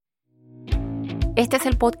Este es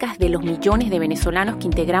el podcast de los millones de venezolanos que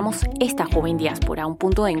integramos esta joven diáspora, un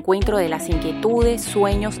punto de encuentro de las inquietudes,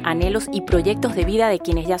 sueños, anhelos y proyectos de vida de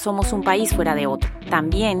quienes ya somos un país fuera de otro.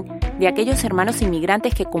 También de aquellos hermanos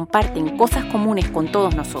inmigrantes que comparten cosas comunes con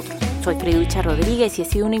todos nosotros. Soy Friducha Rodríguez y he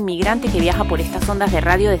sido una inmigrante que viaja por estas ondas de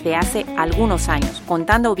radio desde hace algunos años,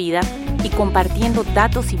 contando vidas y compartiendo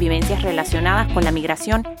datos y vivencias relacionadas con la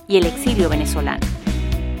migración y el exilio venezolano.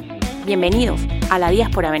 Bienvenidos a la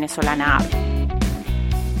Diáspora Venezolana Habla.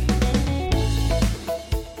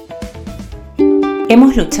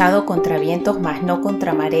 Hemos luchado contra vientos, mas no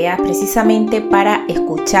contra mareas, precisamente para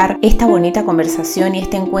escuchar esta bonita conversación y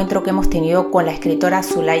este encuentro que hemos tenido con la escritora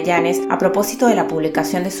Zulay Yánez a propósito de la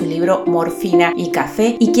publicación de su libro Morfina y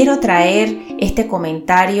Café. Y quiero traer este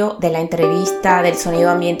comentario de la entrevista, del sonido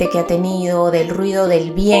ambiente que ha tenido, del ruido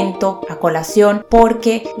del viento a colación,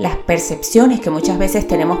 porque las percepciones que muchas veces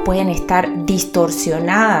tenemos pueden estar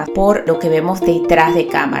distorsionadas por lo que vemos detrás de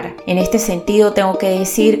cámara. En este sentido, tengo que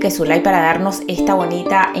decir que Zulay, para darnos esta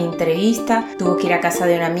bonita entrevista, tuvo que ir a casa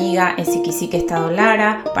de una amiga en Siquisique, Estado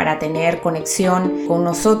Lara, para tener conexión con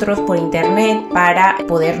nosotros por internet, para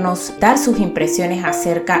podernos dar sus impresiones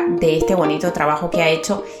acerca de este bonito trabajo que ha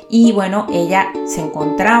hecho. Y bueno, ella se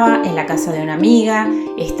encontraba en la casa de una amiga.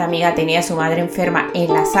 Esta amiga tenía a su madre enferma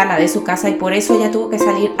en la sala de su casa y por eso ella tuvo que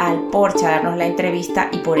salir al porche a darnos la entrevista,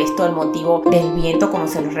 y por esto el motivo del viento, como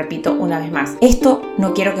se los repito una vez más. Esto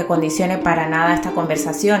no quiero que condicione para nada esta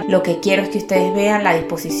conversación. Lo que quiero es que ustedes vean la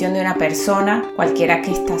disposición de una persona, cualquiera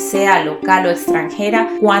que ésta sea, local o extranjera.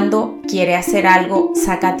 Cuando quiere hacer algo,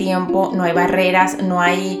 saca tiempo, no hay barreras, no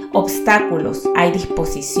hay obstáculos, hay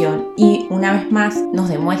disposición. Y una vez más nos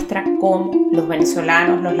demuestra cómo los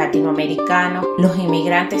venezolanos, los latinoamericanos, los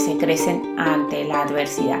inmigrantes se crecen ante la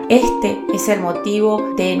adversidad. Este es el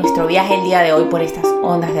motivo de nuestro viaje el día de hoy por estas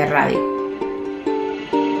ondas de radio.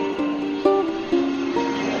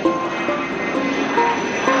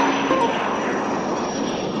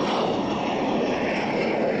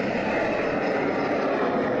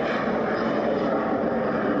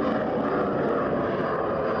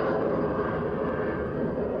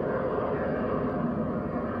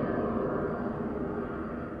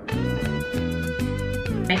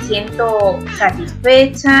 Me siento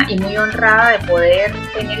satisfecha y muy honrada de poder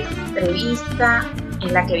tener esta entrevista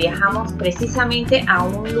en la que viajamos precisamente a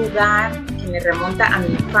un lugar que me remonta a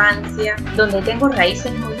mi infancia, donde tengo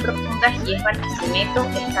raíces muy profundas, y es Barquisimeto,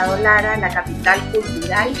 Estado Lara, la capital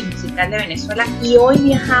cultural y musical de Venezuela. Y hoy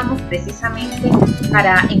viajamos precisamente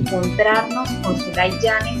para encontrarnos con Zulay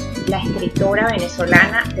Yánez, la escritora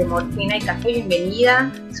venezolana de Morfina y Café.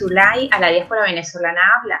 Bienvenida, Zulay, a la Diáspora Venezolana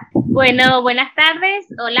Habla. Bueno, buenas tardes.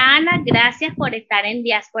 Hola, Ana, gracias por estar en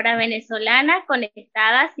Diáspora Venezolana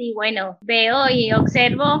conectadas. Y bueno, veo y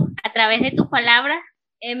observo a través de tus palabras,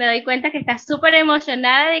 me doy cuenta que estás súper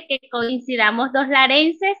emocionada de que coincidamos dos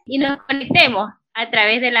larenses y nos conectemos a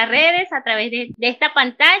través de las redes, a través de esta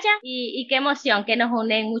pantalla, y qué emoción que nos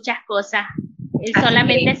unen muchas cosas, el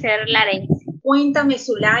solamente ser larense. Cuéntame,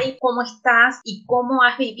 Zulay, ¿cómo estás y cómo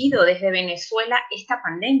has vivido desde Venezuela esta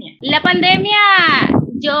pandemia? La pandemia,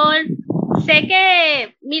 yo sé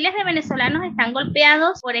que miles de venezolanos están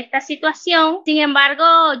golpeados por esta situación. Sin embargo,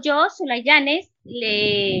 yo, Zulay Yánez,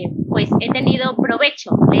 pues he tenido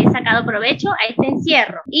provecho, le he sacado provecho a este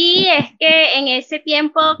encierro. Y es que en ese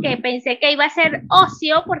tiempo que pensé que iba a ser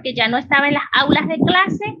ocio porque ya no estaba en las aulas de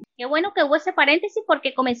clase, qué bueno que hubo ese paréntesis,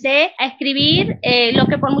 porque comencé a escribir lo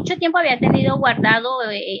que por mucho tiempo había tenido guardado,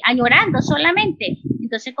 añorando solamente.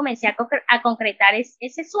 Entonces comencé a concretar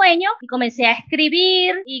ese sueño y comencé a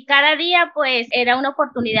escribir, y cada día pues era una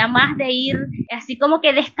oportunidad más de ir así como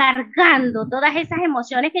que descargando todas esas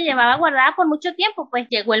emociones que llevaba guardadas por mucho tiempo. Pues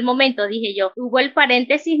llegó el momento, dije yo, hubo el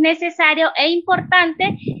paréntesis necesario e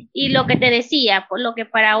importante, y lo que te decía, por lo que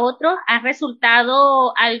para otros ha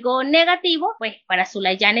resultado algo negativo, pues para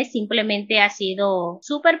Zulay Yánez simplemente ha sido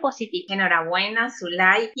súper positivo. Enhorabuena,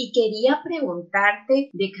 Zulay. Y quería preguntarte,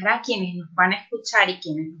 de cara a quienes nos van a escuchar y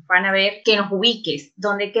quienes nos van a ver, que nos ubiques.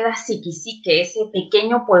 ¿Dónde queda Siquisique, ese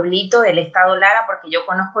pequeño pueblito del Estado Lara? Porque yo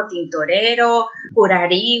conozco Tintorero,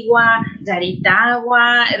 Curarigua,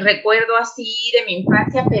 Yaritagua, recuerdo así de mi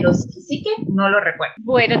infancia, pero Siquisique no lo recuerdo.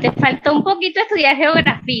 Bueno, te faltó un poquito estudiar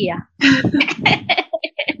geografía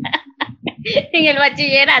en el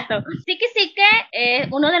bachillerato. Siquisique,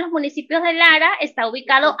 uno de los municipios de Lara, está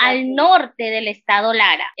ubicado al norte del estado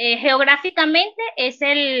Lara. Geográficamente es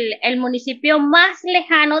el municipio más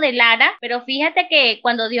lejano de Lara, pero fíjate que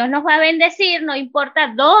cuando Dios nos va a bendecir, no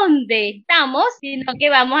importa dónde estamos, sino que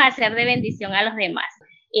vamos a hacer de bendición a los demás.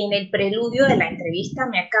 En el preludio de la entrevista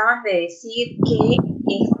me acabas de decir que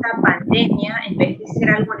esta pandemia, en vez de ser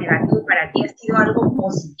algo negativo para ti, ha sido algo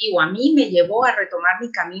positivo. A mí me llevó a retomar mi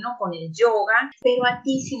camino con el yoga, pero a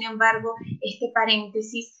ti, sin embargo, este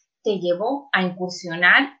paréntesis te llevó a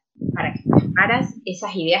incursionar para que plasmaras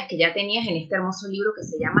esas ideas que ya tenías en este hermoso libro que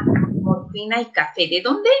se llama Morfina y Café. ¿De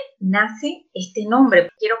dónde nace este nombre?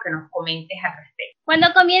 Quiero que nos comentes al respecto. Cuando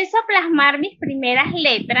comienzo a plasmar mis primeras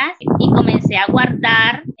letras y comencé a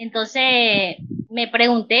guardar, entonces me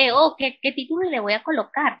pregunté, ¿qué título le voy a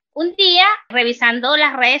colocar? Un día, revisando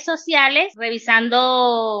las redes sociales,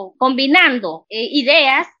 combinando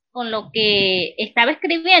ideas con lo que estaba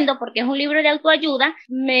escribiendo, porque es un libro de autoayuda,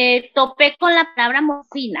 me topé con la palabra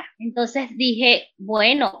morfina. Entonces dije,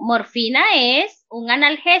 bueno, morfina es un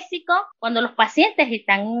analgésico cuando los pacientes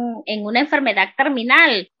están en una enfermedad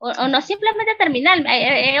terminal, o no simplemente terminal.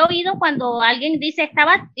 He oído cuando alguien dice,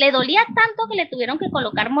 le dolía tanto que le tuvieron que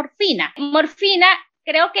colocar morfina. Morfina,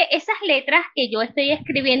 creo que esas letras que yo estoy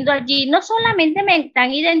escribiendo allí no solamente me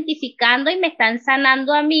están identificando y me están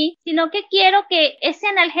sanando a mí, sino que quiero que ese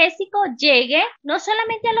analgésico llegue no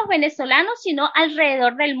solamente a los venezolanos, sino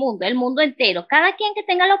alrededor del mundo, el mundo entero. Cada quien que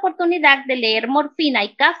tenga la oportunidad de leer Morfina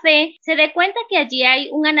y Café se dé cuenta que allí hay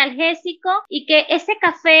un analgésico y que ese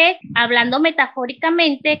café, hablando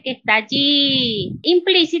metafóricamente, que está allí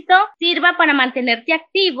implícito, sirva para mantenerte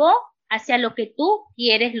activo hacia lo que tú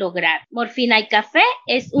quieres lograr. Morfina y Café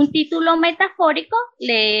es un título metafórico,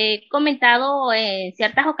 le he comentado en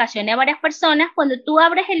ciertas ocasiones a varias personas. Cuando tú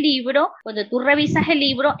abres el libro, cuando tú revisas el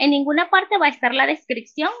libro, en ninguna parte va a estar la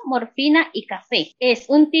descripción Morfina y Café. Es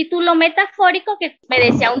un título metafórico que me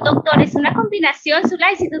decía un doctor, es una combinación,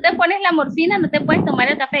 Zulay, si tú te pones la morfina no te puedes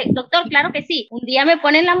tomar el café. Doctor, claro que sí, un día me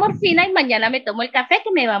ponen la morfina y mañana me tomo el café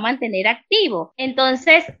que me va a mantener activo.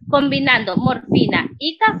 Entonces, combinando morfina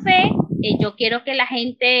y café, yo quiero que la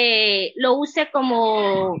gente lo use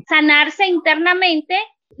como sanarse internamente,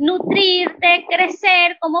 nutrirte,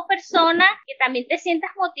 crecer como persona, que también te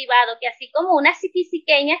sientas motivado, que así como una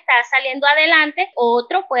siquisiqueña está saliendo adelante,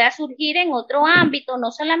 otro pueda surgir en otro ámbito,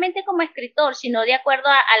 no solamente como escritor, sino de acuerdo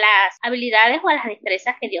a las habilidades o a las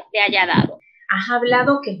destrezas que Dios te haya dado. Has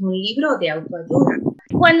hablado que es un libro de autoayuda.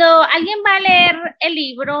 Cuando alguien va a leer el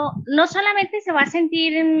libro, no solamente se va a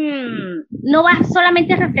sentir, no va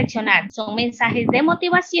solamente a reflexionar, son mensajes de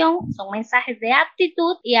motivación, son mensajes de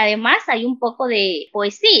aptitud y además hay un poco de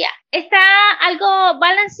poesía. Está algo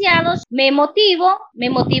balanceado, me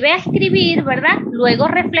motivé a escribir, ¿verdad? Luego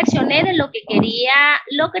reflexioné de lo que quería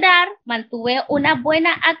lograr, mantuve una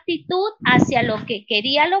buena actitud hacia lo que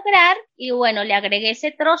quería lograr y bueno, le agregué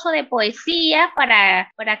ese trozo de poesía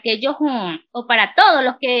para aquellos, o para todos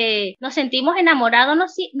los que nos sentimos enamorados,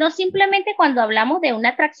 no simplemente cuando hablamos de una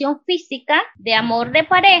atracción física, de amor de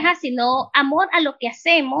pareja, sino amor a lo que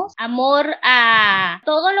hacemos, amor a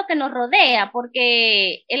todo lo que nos rodea,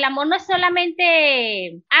 porque el amor no es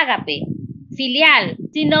solamente ágape, filial,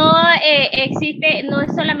 sino no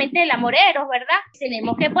es solamente el amor eros, ¿verdad?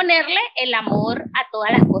 Tenemos que ponerle el amor a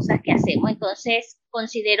todas las cosas que hacemos. Entonces,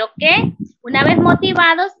 considero que una vez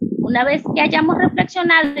motivados, una vez que hayamos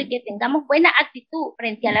reflexionado y que tengamos buena actitud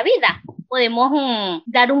frente a la vida, podemos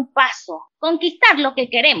dar un paso, conquistar lo que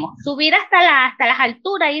queremos, subir hasta las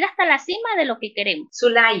alturas, ir hasta la cima de lo que queremos.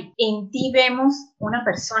 Zulay, en ti vemos una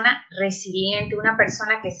persona resiliente, una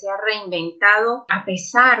persona que se ha reinventado a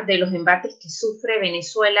pesar de los embates que sufre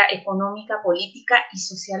Venezuela económica, política y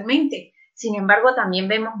socialmente. Sin embargo, también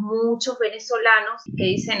vemos muchos venezolanos que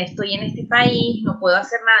dicen estoy en este país, no puedo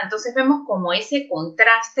hacer nada. Entonces vemos como ese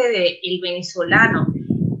contraste del venezolano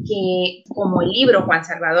que, como el libro Juan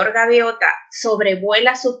Salvador Gaviota,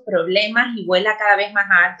 sobrevuela sus problemas y vuela cada vez más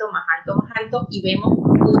alto, más alto, más alto, y vemos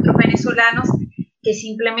otros venezolanos que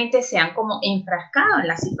simplemente se han como enfrascado en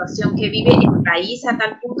la situación que vive el país a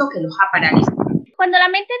tal punto que los ha paralizado. Cuando la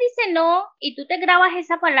mente dice no y tú te grabas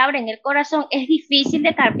esa palabra en el corazón, es difícil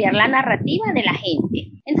de cambiar la narrativa de la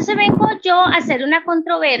gente. Entonces vengo yo a hacer una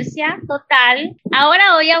controversia total.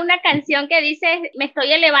 Ahora oye una canción que dice, me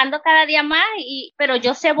estoy elevando cada día más, pero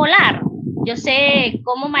yo sé volar. Yo sé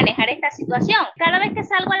cómo manejar esta situación. Cada vez que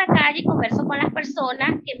salgo a la calle y converso con las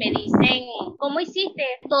personas que me dicen, ¿cómo hiciste?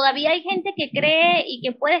 ¿Todavía hay gente que cree y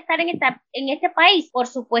que puede estar en este país? Por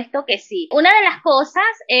supuesto que sí. Una de las cosas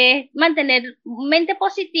es mantener mente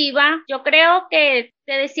positiva. Yo creo que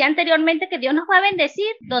te decía anteriormente que Dios nos va a bendecir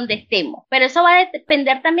donde estemos, pero eso va a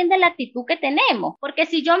depender también de la actitud que tenemos, porque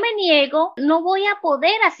si yo me niego, no voy a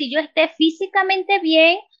poder, así yo esté físicamente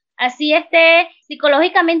bien, así esté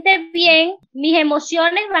psicológicamente bien, mis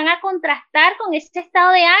emociones van a contrastar con ese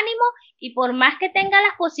estado de ánimo y por más que tenga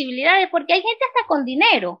las posibilidades, porque hay gente hasta con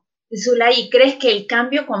dinero Zulay, ¿crees que el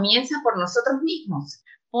cambio comienza por nosotros mismos?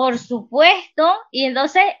 Por supuesto, y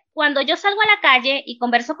entonces cuando yo salgo a la calle y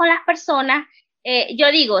converso con las personas, yo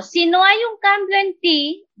digo, si no hay un cambio en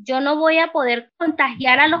ti, yo no voy a poder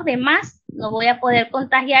contagiar a los demás, no voy a poder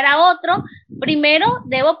contagiar a otros. Primero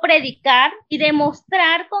debo predicar y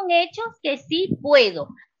demostrar con hechos que sí puedo.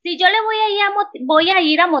 Si yo le voy a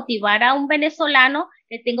ir a motivar a un venezolano,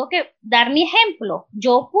 le tengo que dar mi ejemplo.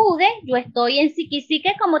 Yo pude, yo estoy en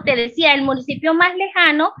Siquisique, como te decía, el municipio más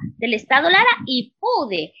lejano del Estado Lara, y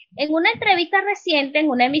pude. En una entrevista reciente en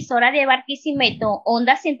una emisora de Barquisimeto,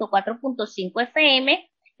 Onda 104.5 FM,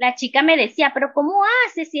 la chica me decía, pero ¿cómo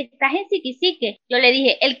haces si estás en Siquisique? Yo le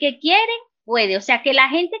dije, el que quiere, puede. O sea, que la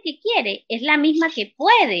gente que quiere es la misma que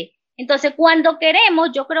puede. Entonces, cuando queremos,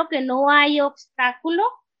 yo creo que no hay obstáculo,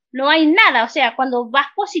 no hay nada. O sea, cuando vas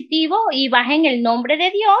positivo y vas en el nombre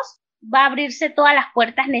de Dios, va a abrirse todas las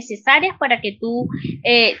puertas necesarias para que tú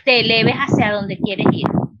te eleves hacia donde quieres ir.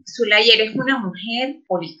 Zulay, eres una mujer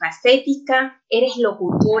polifacética, eres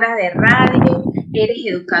locutora de radio, eres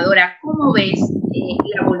educadora. ¿Cómo ves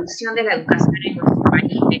la evolución de la educación en nuestro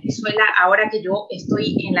país, Venezuela, ahora que yo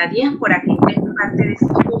estoy en la diáspora, que es parte de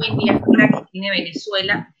esa joven diáspora que tiene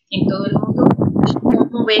Venezuela en todo el mundo? ¿Y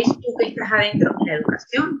cómo ves tú que estás adentro de la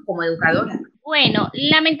educación como educadora? Bueno,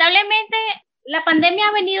 lamentablemente la pandemia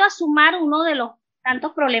ha venido a sumar uno de los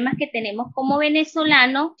tantos problemas que tenemos como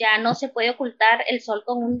venezolanos. Ya no se puede ocultar el sol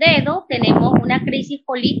con un dedo. Tenemos una crisis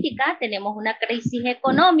política, tenemos una crisis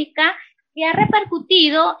económica que ha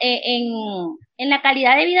repercutido en la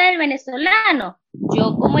calidad de vida del venezolano.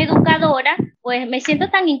 Yo como educadora, pues me siento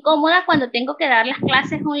tan incómoda cuando tengo que dar las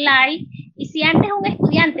clases online, y si antes un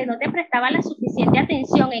estudiante no te prestaba la suficiente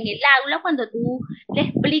atención en el aula cuando tú le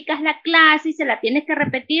explicas la clase y se la tienes que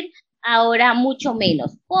repetir, ahora mucho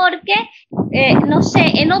menos, porque no sé,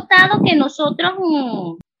 he notado que nosotros,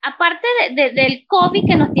 aparte del COVID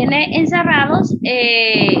que nos tiene encerrados,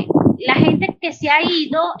 la gente que se ha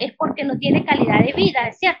ido es porque no tiene calidad de vida,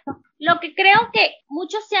 ¿es cierto? Lo que creo que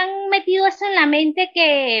muchos se han metido eso en la mente,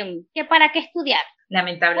 que para qué estudiar.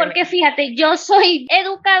 Lamentablemente. Porque fíjate, yo soy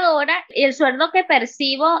educadora y el sueldo que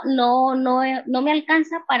percibo no me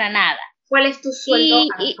alcanza para nada. ¿Cuál es tu sueldo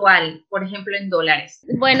actual, por ejemplo, en dólares?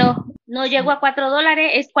 Bueno, no llego a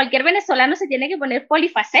 $4. Cualquier venezolano se tiene que poner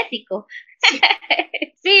polifacético.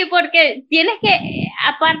 Sí, porque tienes que,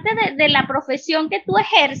 aparte de la profesión que tú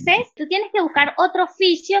ejerces, tú tienes que buscar otro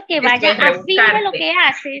oficio que vaya afín de lo que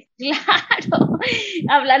haces. Claro,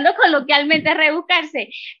 hablando coloquialmente, rebuscarse,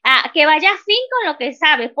 que vaya afín con lo que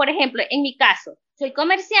sabes. Por ejemplo, en mi caso, soy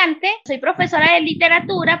comerciante, soy profesora de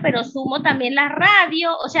literatura, pero sumo también la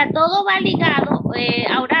radio, o sea, todo va ligado.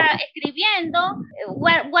 Ahora escribiendo,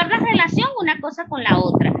 guardas relación una cosa con la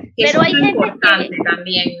otra. Pero hay gente importante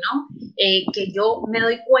también, ¿no? Que yo me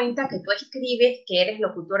doy cuenta que tú escribes, que eres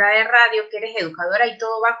locutora de radio, que eres educadora, y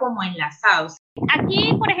todo va como enlazado.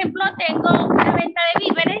 Aquí, por ejemplo, tengo una venta de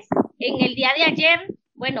víveres. En el día de ayer,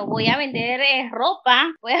 bueno, voy a vender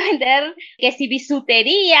ropa, voy a vender que si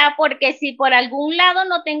bisutería, porque si por algún lado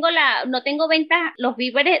no tengo ventas, los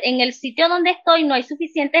víveres en el sitio donde estoy no hay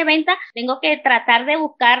suficientes ventas, tengo que tratar de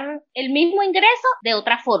buscar el mismo ingreso de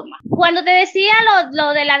otra forma. Cuando te decía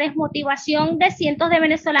lo de la desmotivación de cientos de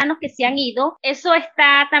venezolanos que se han ido, eso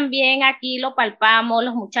está también aquí, lo palpamos,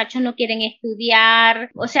 los muchachos no quieren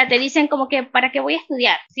estudiar, o sea, te dicen como que ¿para qué voy a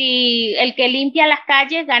estudiar? Si el que limpia las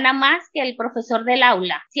calles gana más que el profesor del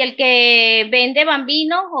aula. Si el que vende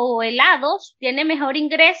bambinos o helados tiene mejor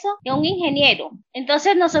ingreso que un ingeniero.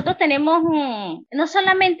 Entonces nosotros tenemos no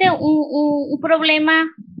solamente un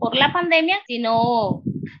problema por la pandemia, sino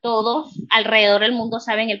todos alrededor del mundo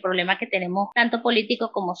saben el problema que tenemos, tanto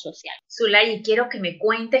político como social. Zulay, quiero que me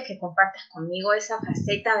cuentes, que compartas conmigo esa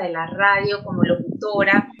faceta de la radio como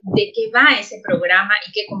locutora, de qué va ese programa,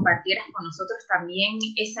 y que compartieras con nosotros también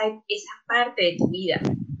esa parte de tu vida.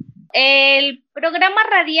 El programa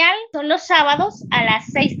radial son los sábados a las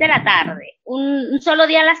 6 de la tarde, un solo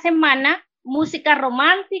día a la semana, música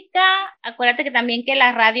romántica. Acuérdate que también que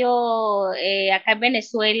la radio acá en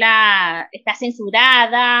Venezuela está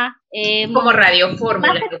censurada. Como Radio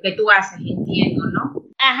Fórmula, lo que tú haces, entiendo, ¿no?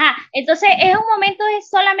 Ajá, entonces es un momento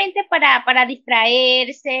solamente para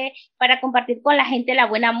distraerse, para compartir con la gente la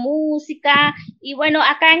buena música. Y bueno,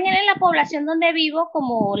 acá en la población donde vivo,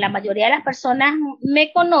 como la mayoría de las personas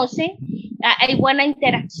me conocen, hay buena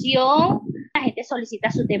interacción, la gente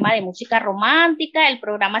solicita su tema de música romántica, el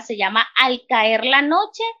programa se llama Al Caer la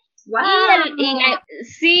Noche. Wow.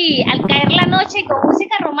 Sí, Al Caer la Noche con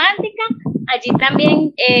música romántica. Allí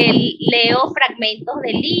también leo fragmentos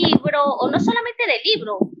del libro, o no solamente del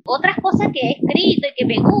libro, otras cosas que he escrito y que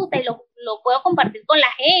me gusta, y lo lo puedo compartir con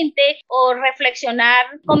la gente o reflexionar,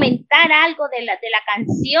 comentar algo de la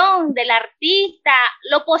canción, del artista,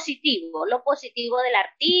 lo positivo del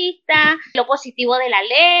artista, lo positivo de la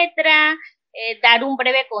letra, dar un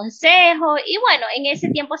breve consejo y bueno, en ese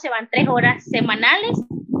tiempo se van 3 horas semanales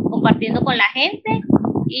compartiendo con la gente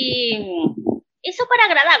y es súper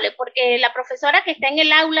agradable porque la profesora que está en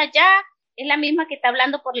el aula ya es la misma que está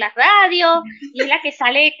hablando por la radio y es la que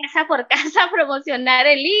sale casa por casa a promocionar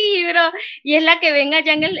el libro y es la que ven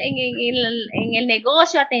allá en el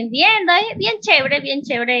negocio atendiendo. Es bien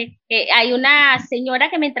chévere. Hay una señora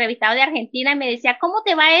que me entrevistaba de Argentina y me decía, ¿cómo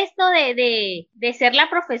te va esto de ser la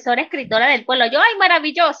profesora escritora del pueblo? Yo, ay,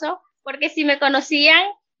 maravilloso, porque si me conocían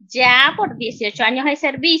ya por 18 años de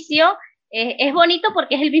servicio, es bonito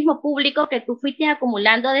porque es el mismo público que tú fuiste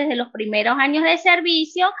acumulando desde los primeros años de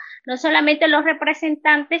servicio, no solamente los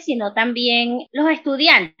representantes, sino también los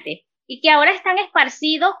estudiantes, y que ahora están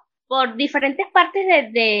esparcidos por diferentes partes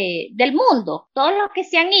del mundo, todos los que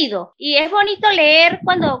se han ido. Y es bonito leer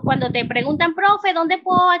cuando te preguntan, profe, ¿dónde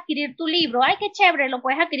puedo adquirir tu libro? Ay, qué chévere, lo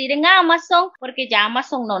puedes adquirir en Amazon, porque ya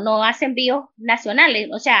Amazon no hace envíos nacionales,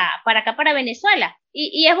 o sea, para acá, para Venezuela.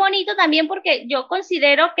 Y es bonito también porque yo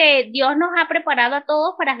considero que Dios nos ha preparado a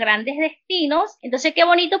todos para grandes destinos. Entonces, qué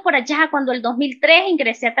bonito por allá, cuando el 2003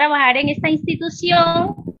 ingresé a trabajar en esta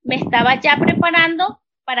institución, me estaba ya preparando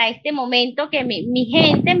para este momento que mi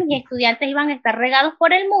gente, mis estudiantes iban a estar regados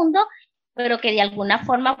por el mundo, pero que de alguna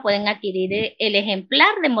forma pueden adquirir el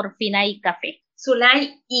ejemplar de Morfina y Café.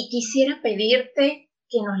 Zulay, y quisiera pedirte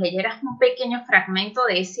que nos leyeras un pequeño fragmento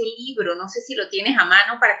de ese libro. No sé si lo tienes a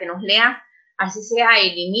mano para que nos leas, así sea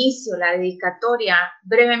el inicio, la dedicatoria,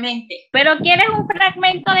 brevemente. ¿Pero quieres un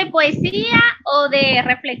fragmento de poesía o de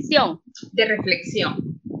reflexión? De reflexión.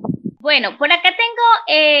 Bueno, por acá tengo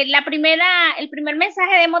el primer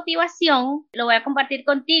mensaje de motivación, lo voy a compartir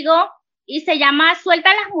contigo y se llama Suelta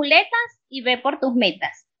las muletas y ve por tus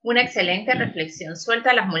metas. Una excelente reflexión,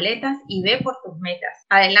 suelta las muletas y ve por tus metas.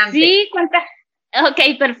 Adelante. Sí,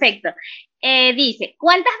 ok, perfecto. Dice,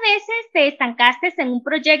 ¿cuántas veces te estancaste en un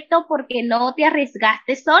proyecto porque no te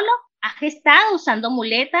arriesgaste solo? ¿Has estado usando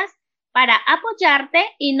muletas para apoyarte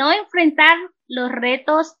y no enfrentar los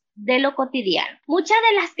retos de lo cotidiano? Muchas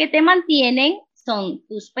de las que te mantienen son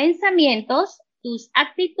tus pensamientos, tus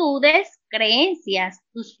actitudes, creencias,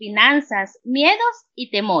 tus finanzas, miedos y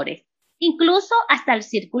temores. Incluso hasta el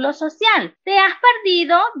círculo social. Te has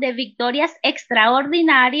perdido de victorias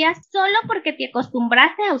extraordinarias solo porque te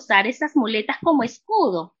acostumbraste a usar esas muletas como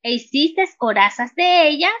escudo e hiciste corazas de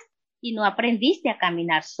ellas y no aprendiste a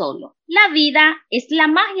caminar solo. La vida es la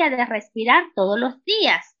magia de respirar todos los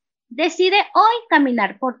días. Decide hoy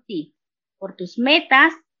caminar por ti, por tus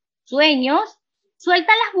metas, sueños.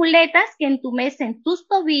 Suelta las muletas que entumecen tus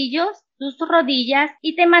tobillos, tus rodillas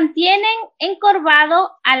y te mantienen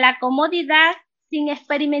encorvado a la comodidad sin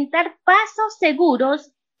experimentar pasos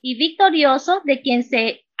seguros y victoriosos de quien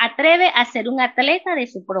se atreve a ser un atleta de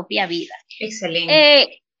su propia vida.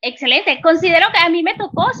 Excelente. Excelente. Considero que a mí me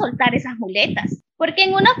tocó soltar esas muletas, porque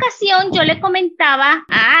en una ocasión yo le comentaba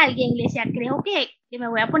a alguien, le decía, creo que me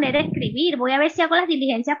voy a poner a escribir, voy a ver si hago las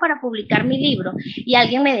diligencias para publicar mi libro. Y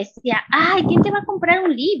alguien me decía, ay, ¿quién te va a comprar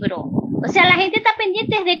un libro? O sea, la gente está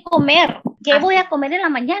pendiente de comer. ¿Qué voy a comer en la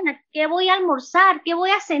mañana? ¿Qué voy a almorzar? ¿Qué voy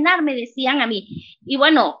a cenar? Me decían a mí. Y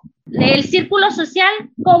bueno, el círculo social,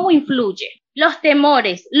 ¿cómo influye? Los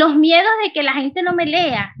temores, los miedos de que la gente no me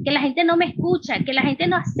lea, que la gente no me escucha, que la gente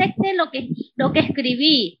no acepte lo que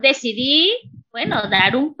escribí. Decidí, bueno,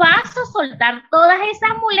 dar un paso, soltar todas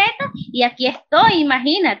esas muletas y aquí estoy,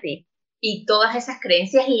 imagínate. Y todas esas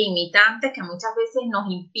creencias limitantes que muchas veces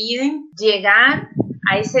nos impiden llegar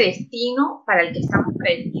a ese destino para el que estamos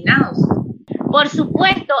predestinados. Por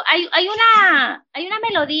supuesto, hay una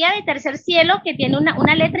melodía de Tercer Cielo que tiene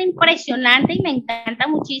una letra impresionante y me encanta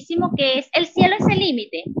muchísimo, que es El cielo es el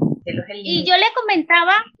límite. Y yo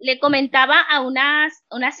le comentaba a una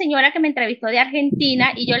señora que me entrevistó de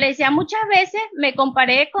Argentina y yo le decía, muchas veces me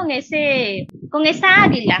comparé con esa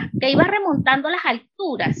águila que iba remontando las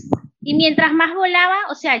alturas y mientras más volaba,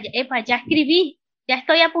 o sea, ya escribí, ya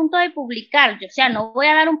estoy a punto de publicar, o sea, no voy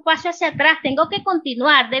a dar un paso hacia atrás, tengo que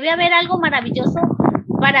continuar, debe haber algo maravilloso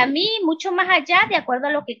para mí, mucho más allá, de acuerdo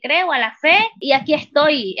a lo que creo, a la fe, y aquí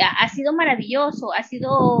estoy. Ha sido maravilloso, ha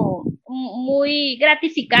sido muy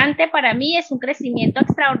gratificante para mí, es un crecimiento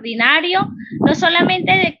extraordinario, no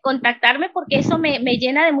solamente de contactarme, porque eso me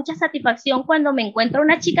llena de mucha satisfacción cuando me encuentro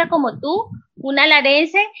una chica como tú, una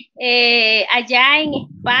larense, allá en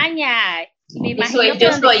España.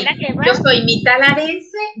 Yo soy mitad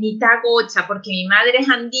larense, mitad gocha, porque mi madre es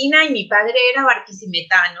andina y mi padre era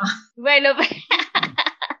barquisimetano. Bueno,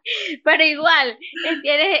 Pero igual,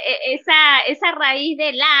 tienes esa raíz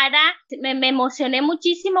de Lara. Me emocioné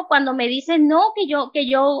muchísimo cuando me dicen, no, que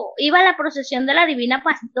yo iba a la procesión de la Divina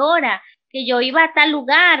Pastora, que yo iba a tal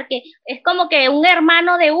lugar, que es como que un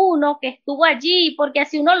hermano de uno que estuvo allí, porque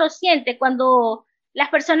así uno lo siente cuando las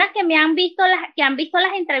personas que que han visto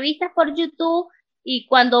las entrevistas por YouTube y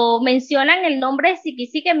cuando mencionan el nombre de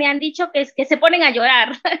Siquisique me han dicho que se ponen a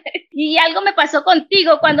llorar. Y algo me pasó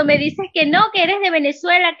contigo cuando me dices que no, que eres de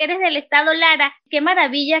Venezuela, que eres del Estado Lara. Qué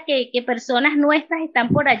maravilla que personas nuestras están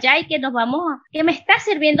por allá y que que me está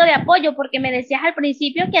sirviendo de apoyo, porque me decías al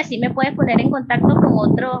principio que así me puedes poner en contacto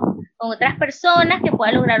con otras personas, que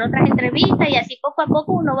pueda lograr otras entrevistas y así poco a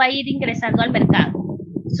poco uno va a ir ingresando al mercado.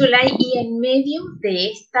 Zulay, y en medio de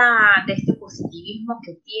este positivismo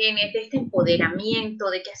que tienes, de este empoderamiento,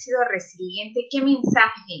 de que has sido resiliente, ¿qué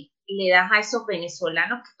mensaje le das a esos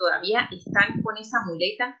venezolanos que todavía están con esa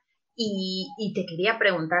muleta? Y te quería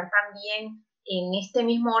preguntar también, en este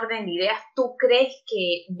mismo orden de ideas, ¿tú crees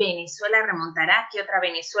que Venezuela remontará? ¿Que otra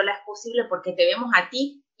Venezuela es posible? Porque te vemos a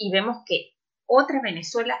ti y vemos que otra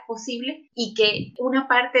Venezuela es posible y que una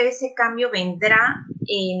parte de ese cambio vendrá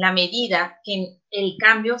en la medida que el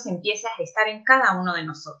cambio se empiece a gestar en cada uno de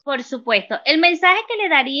nosotros. Por supuesto. El mensaje que le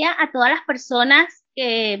daría a todas las personas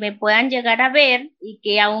que me puedan llegar a ver y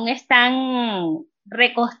que aún están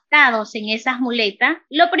recostados en esas muletas,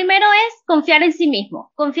 lo primero es confiar en sí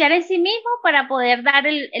mismo para poder dar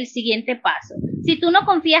el siguiente paso. Si tú no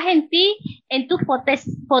confías en ti, en tus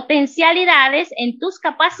potencialidades, en tus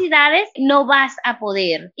capacidades, no vas a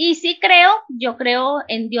poder. Y sí yo creo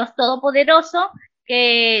en Dios Todopoderoso,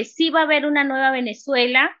 que sí va a haber una nueva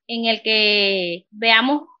Venezuela en el que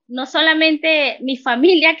veamos no solamente mi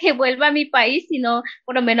familia que vuelva a mi país, sino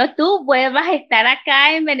por lo menos tú vuelvas a estar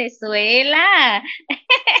acá en Venezuela,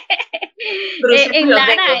 en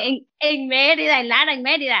Lara, en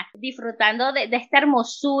Mérida, disfrutando de esta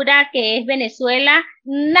hermosura que es Venezuela.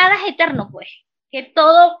 Nada es eterno, pues, que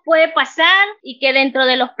todo puede pasar y que dentro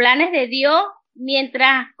de los planes de Dios,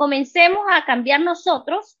 mientras comencemos a cambiar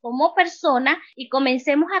nosotros como personas y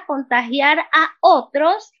comencemos a contagiar a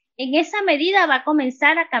otros, en esa medida va a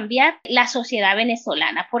comenzar a cambiar la sociedad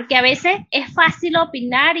venezolana, porque a veces es fácil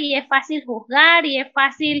opinar y es fácil juzgar y es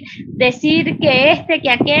fácil decir que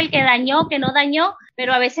aquel, que dañó, que no dañó,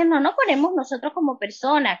 pero a veces no nos ponemos nosotros como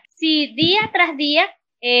personas. Si día tras día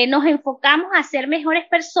nos enfocamos a ser mejores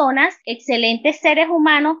personas, excelentes seres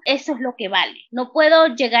humanos, eso es lo que vale. No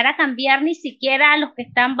puedo llegar a cambiar ni siquiera a los que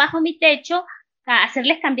están bajo mi techo, a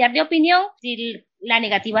hacerles cambiar de opinión si la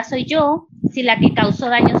negativa soy yo, si la que causó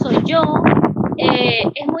daño soy yo.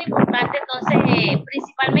 Es muy importante entonces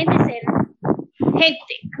principalmente ser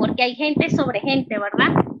gente, porque hay gente sobre gente,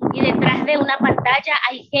 ¿verdad? Y detrás de una pantalla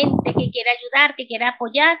hay gente que quiere ayudar, que quiere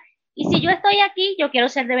apoyar. Y si yo estoy aquí, yo quiero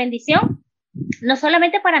ser de bendición, no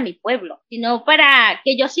solamente para mi pueblo, sino para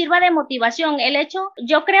que yo sirva de motivación.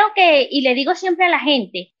 Yo creo que, y le digo siempre a la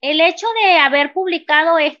gente, el hecho de haber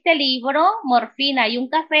publicado este libro, Morfina y un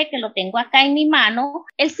café, que lo tengo acá en mi mano,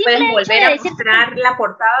 el simple hecho de decir... Puedes volver a mostrar la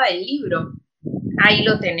portada del libro. Ahí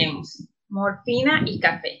lo tenemos. Morfina y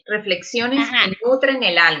café. Reflexiones que nutren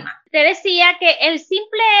el alma. Te decía que el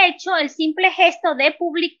simple gesto de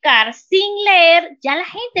publicar sin leer, ya la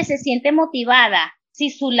gente se siente motivada. Si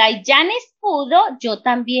Zulay Yánez pudo, yo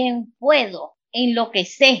también puedo, en lo que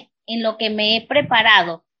sé, en lo que me he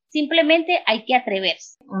preparado. Simplemente hay que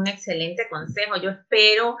atreverse. Un excelente consejo. Yo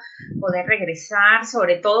espero poder regresar.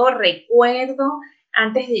 Sobre todo recuerdo,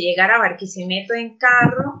 antes de llegar a Barquisimeto en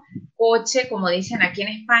carro, coche, como dicen aquí en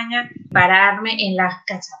España, pararme en las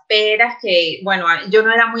cachaperas, que bueno, yo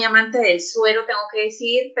no era muy amante del suero, tengo que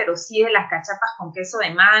decir, pero sí de las cachapas con queso de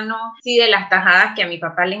mano, sí de las tajadas que a mi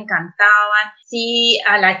papá le encantaban, sí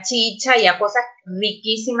a la chicha y a cosas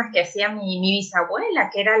riquísimas que hacía mi bisabuela,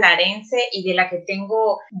 que era larense y de la que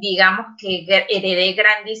tengo, digamos que heredé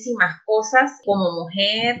grandísimas cosas como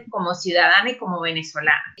mujer, como ciudadana y como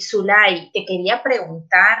venezolana. Zulay, te quería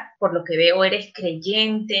preguntar, por lo que veo eres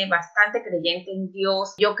creyente, bastante creyente en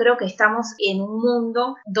Dios. Yo creo que estamos en un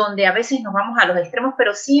mundo donde a veces nos vamos a los extremos,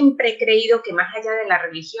 pero siempre he creído que más allá de la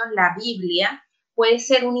religión, la Biblia puede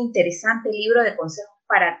ser un interesante libro de consejos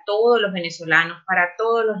para todos los venezolanos, para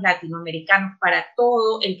todos los latinoamericanos, para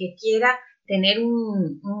todo el que quiera tener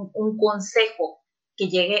un consejo que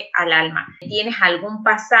llegue al alma. ¿Tienes algún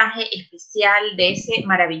pasaje especial de ese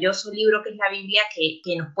maravilloso libro que es la Biblia que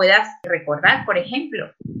nos puedas recordar, por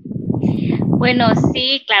ejemplo? Bueno,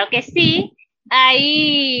 sí, claro que sí.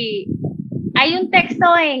 Hay un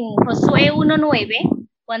texto en Josué 1:9,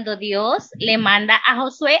 cuando Dios le manda a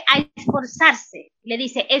Josué a esforzarse. Le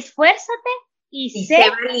dice, esfuérzate y Y sé sé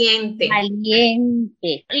valiente.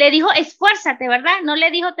 valiente. Le dijo, esfuérzate, ¿verdad? No le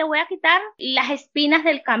dijo, te voy a quitar las espinas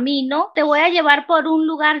del camino, te voy a llevar por un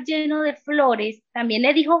lugar lleno de flores. También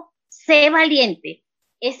le dijo, sé valiente.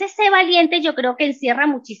 Ese sé valiente yo creo que encierra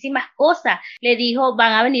muchísimas cosas. Le dijo,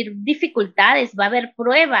 van a venir dificultades, va a haber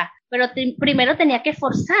pruebas, pero primero tenía que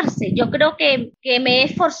esforzarse. Yo creo que me he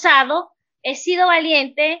esforzado, he sido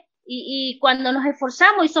valiente y cuando nos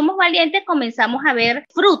esforzamos y somos valientes comenzamos a ver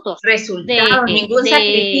frutos Resultados, ningún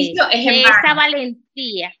sacrificio es en de vano. esa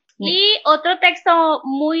valentía. Y otro texto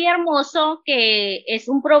muy hermoso que es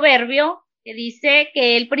un proverbio que dice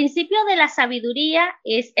que el principio de la sabiduría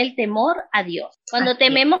es el temor a Dios. Cuando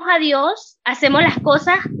tememos a Dios, hacemos las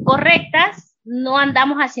cosas correctas, no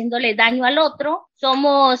andamos haciéndole daño al otro,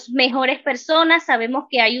 somos mejores personas, sabemos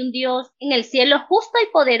que hay un Dios en el cielo justo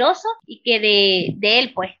y poderoso y que de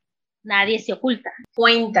él pues nadie se oculta.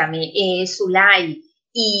 Cuéntame, Zulay,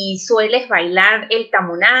 ¿y sueles bailar el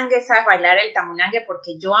tamunangue? ¿Sabes bailar el tamunangue?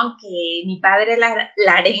 Porque yo, aunque mi padre era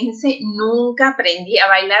larense, nunca aprendí a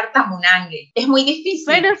bailar tamunangue. Es muy difícil.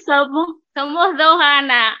 Pero somos dos,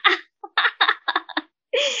 Ana.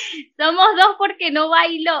 Somos dos porque no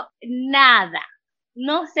bailo nada.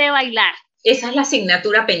 No sé bailar. Esa es la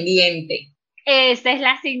asignatura pendiente. Esa es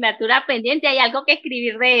la asignatura pendiente, hay algo que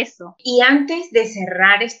escribir de eso. Y antes de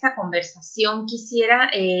cerrar esta conversación,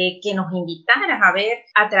 quisiera que nos invitaras a ver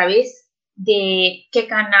a través de qué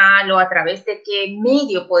canal o a través de qué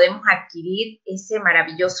medio podemos adquirir ese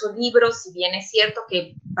maravilloso libro, si bien es cierto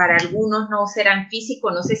que para algunos no serán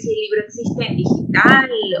físicos, no sé si el libro existe en digital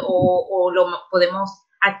o lo podemos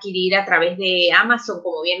adquirir a través de Amazon,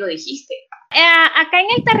 como bien lo dijiste. Acá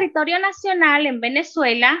en el territorio nacional, en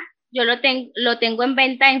Venezuela, yo lo tengo en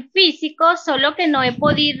venta en físico, solo que no he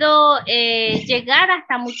podido llegar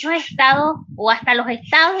hasta muchos estados o hasta los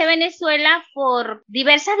estados de Venezuela por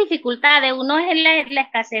diversas dificultades. Uno es la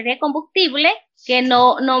escasez de combustible, que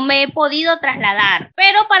no me he podido trasladar.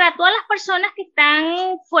 Pero para todas las personas que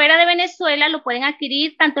están fuera de Venezuela, lo pueden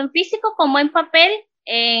adquirir tanto en físico como en papel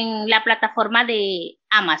en la plataforma de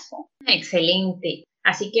Amazon. Excelente.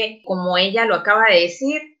 Así que, como ella lo acaba de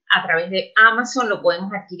decir, a través de Amazon lo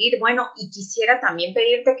podemos adquirir. Bueno, y quisiera también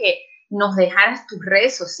pedirte que nos dejaras tus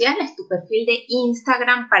redes sociales, tu perfil de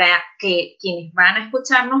Instagram, para que quienes van a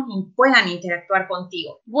escucharnos puedan interactuar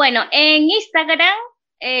contigo. Bueno, en Instagram,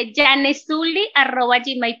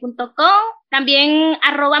 @gmail.com, también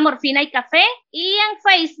 @morfina y café, y en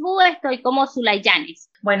Facebook estoy como Zulay Yánez.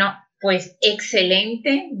 Bueno, pues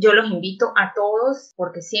excelente. Yo los invito a todos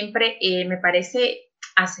porque siempre me parece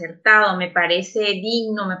acertado, me parece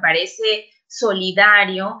digno, me parece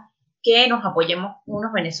solidario que nos apoyemos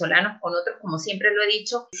unos venezolanos con otros, como siempre lo he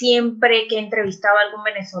dicho. Siempre que he entrevistado a algún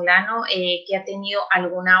venezolano que ha tenido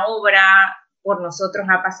alguna obra, por nosotros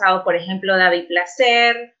ha pasado, por ejemplo, David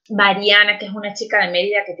Placer, Mariana, que es una chica de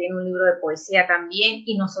Mérida que tiene un libro de poesía también,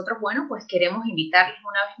 y nosotros, bueno, pues queremos invitarles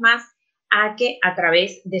una vez más a que a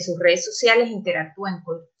través de sus redes sociales interactúen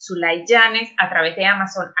con Zulay Yánez, a través de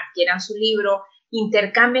Amazon adquieran su libro,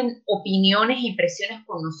 intercambien opiniones e impresiones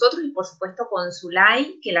con nosotros y por supuesto con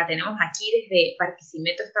Zulay, que la tenemos aquí desde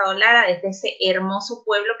Barquisimeto, Estado Lara, desde ese hermoso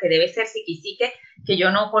pueblo que debe ser Siquisique, que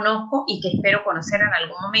yo no conozco y que espero conocer en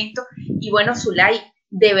algún momento. Y bueno, Zulay,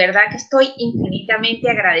 de verdad que estoy infinitamente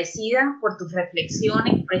agradecida por tus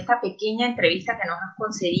reflexiones, por esta pequeña entrevista que nos has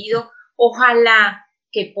concedido. Ojalá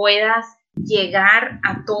que puedas llegar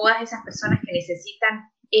a todas esas personas que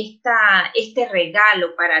necesitan este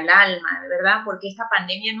regalo para el alma, de verdad, porque esta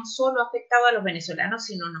pandemia no solo ha afectado a los venezolanos,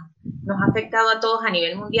 sino nos ha afectado a todos a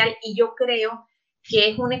nivel mundial, y yo creo que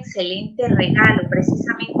es un excelente regalo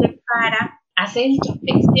precisamente para hacer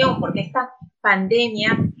introspección, porque esta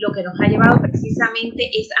pandemia lo que nos ha llevado precisamente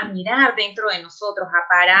es a mirar dentro de nosotros, a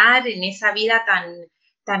parar en esa vida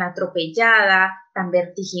tan atropellada, tan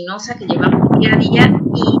vertiginosa que llevamos día a día,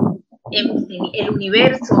 y el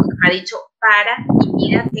universo nos ha dicho: para y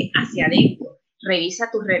mírate hacia adentro, revisa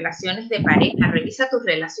tus relaciones de pareja, revisa tus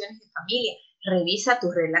relaciones de familia, revisa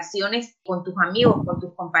tus relaciones con tus amigos, con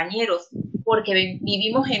tus compañeros, porque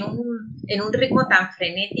vivimos en un ritmo tan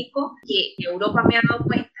frenético que Europa me ha dado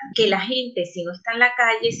cuenta que la gente, si no está en la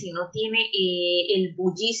calle, si no tiene el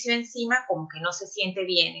bullicio encima, como que no se siente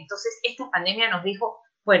bien. Entonces esta pandemia nos dijo: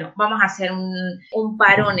 bueno, vamos a hacer un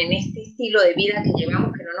parón en este estilo de vida que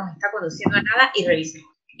llevamos, que no nos está conduciendo a nada, y revisemos.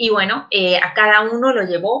 Y bueno, a cada uno lo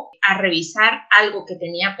llevó a revisar algo que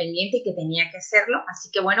tenía pendiente y que tenía que hacerlo. Así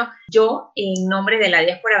que bueno, yo en nombre de la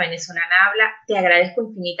Diáspora Venezolana Habla te agradezco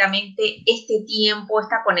infinitamente este tiempo,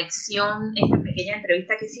 esta conexión, esta pequeña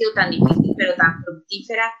entrevista que ha sido tan difícil pero tan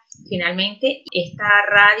fructífera Finalmente, esta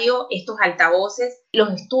radio, estos altavoces,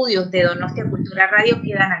 los estudios de Donostia Cultura Radio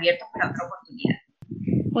quedan abiertos para otra oportunidad.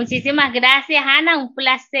 Muchísimas gracias, Ana. Un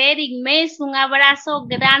placer inmenso. Un abrazo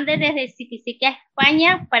grande desde Siquisique,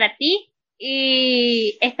 España, para ti.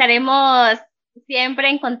 Y estaremos siempre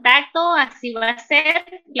en contacto. Así va a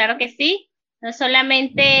ser, claro que sí. No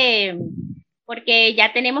solamente porque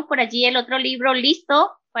ya tenemos por allí el otro libro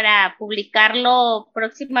listo para publicarlo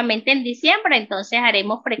próximamente en diciembre. Entonces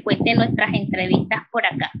haremos frecuentes nuestras entrevistas por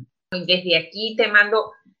acá. Desde aquí te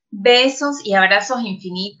mando besos y abrazos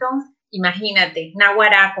infinitos. Imagínate,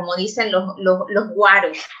 Naguará, como dicen los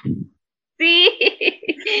guaros. Sí,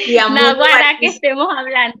 Naguará que estemos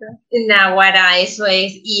hablando. Naguará, eso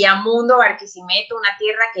es. Y a Mundo Barquisimeto, una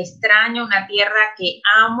tierra que extraño, una tierra que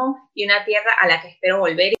amo y una tierra a la que espero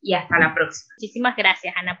volver. Y hasta la próxima. Muchísimas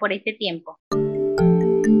gracias, Ana, por este tiempo.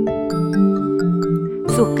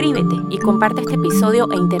 Suscríbete y comparte este episodio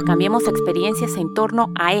e intercambiemos experiencias en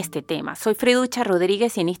torno a este tema. Soy Freducha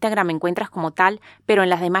Rodríguez y en Instagram me encuentras como tal, pero en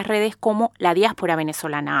las demás redes como La Diáspora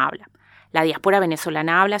Venezolana Habla. La Diáspora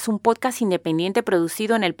Venezolana Habla es un podcast independiente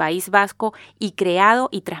producido en el País Vasco y creado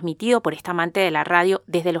y transmitido por esta amante de la radio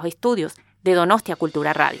desde los estudios de Donostia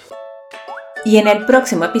Cultura Radio. Y en el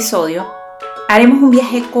próximo episodio haremos un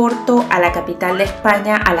viaje corto a la capital de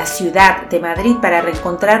España, a la ciudad de Madrid, para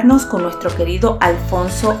reencontrarnos con nuestro querido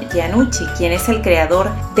Alfonso Iannucci, quien es el creador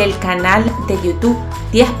del canal de YouTube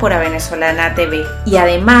Diáspora Venezolana TV y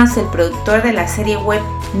además el productor de la serie web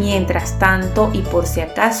Mientras tanto y por si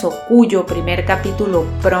acaso, cuyo primer capítulo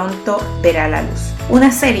pronto verá la luz.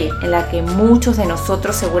 Una serie en la que muchos de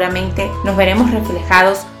nosotros seguramente nos veremos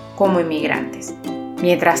reflejados como inmigrantes.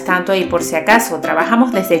 Mientras tanto y por si acaso,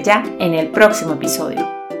 trabajamos desde ya en el próximo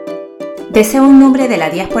episodio. Deseo en nombre de la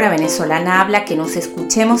Diáspora Venezolana Habla que nos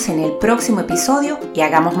escuchemos en el próximo episodio y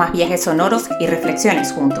hagamos más viajes sonoros y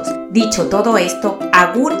reflexiones juntos. Dicho todo esto,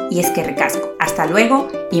 agur y es que recasco. Hasta luego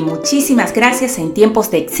y muchísimas gracias en tiempos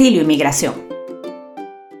de exilio y migración.